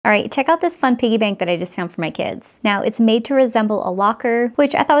All right, check out this fun piggy bank that I just found for my kids. Now, it's made to resemble a locker,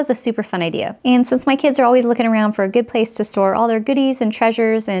 which I thought was a super fun idea. And since my kids are always looking around for a good place to store all their goodies and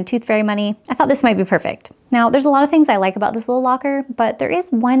treasures and tooth fairy money, I thought this might be perfect. Now, there's a lot of things I like about this little locker, but there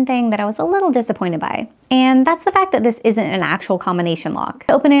is one thing that I was a little disappointed by. And that's the fact that this isn't an actual combination lock.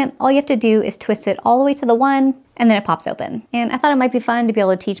 To open it, all you have to do is twist it all the way to the one, and then it pops open. And I thought it might be fun to be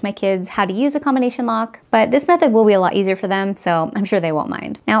able to teach my kids how to use a combination lock, but this method will be a lot easier for them, so I'm sure they won't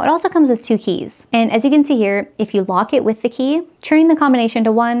mind. Now, it also comes with 2 keys. And as you can see here, if you lock it with the key, turning the combination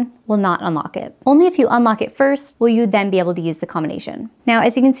to 1 will not unlock it. Only if you unlock it first will you then be able to use the combination. Now,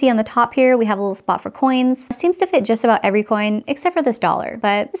 as you can see on the top here, we have a little spot for coins. It seems to fit just about every coin except for this $1,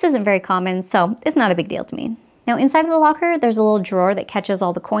 but this isn't very common, so it's not a big deal to me. Now inside of the locker, there's a little drawer that catches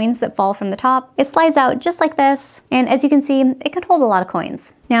all the coins that fall from the top. It slides out just like this, and as you can see, it can hold a lot of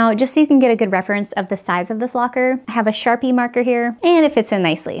coins. Now, just so you can get a good reference of the size of this locker, I have a Sharpie marker here, and it fits in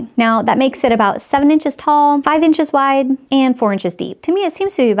nicely. Now, that makes it about 7 inches tall, 5 inches wide, and 4 inches deep. To me, it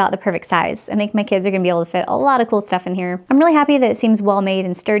seems to be about the perfect size. I think my kids are gonna be able to fit a lot of cool stuff in here. I'm really happy that it seems well made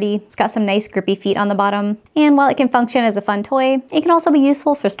and sturdy. It's got some nice grippy feet on the bottom, and while it can function as a fun toy, it can also be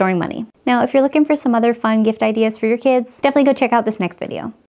useful for storing money. Now, if you're looking for some other fun gift ideas for your kids, definitely go check out this next video.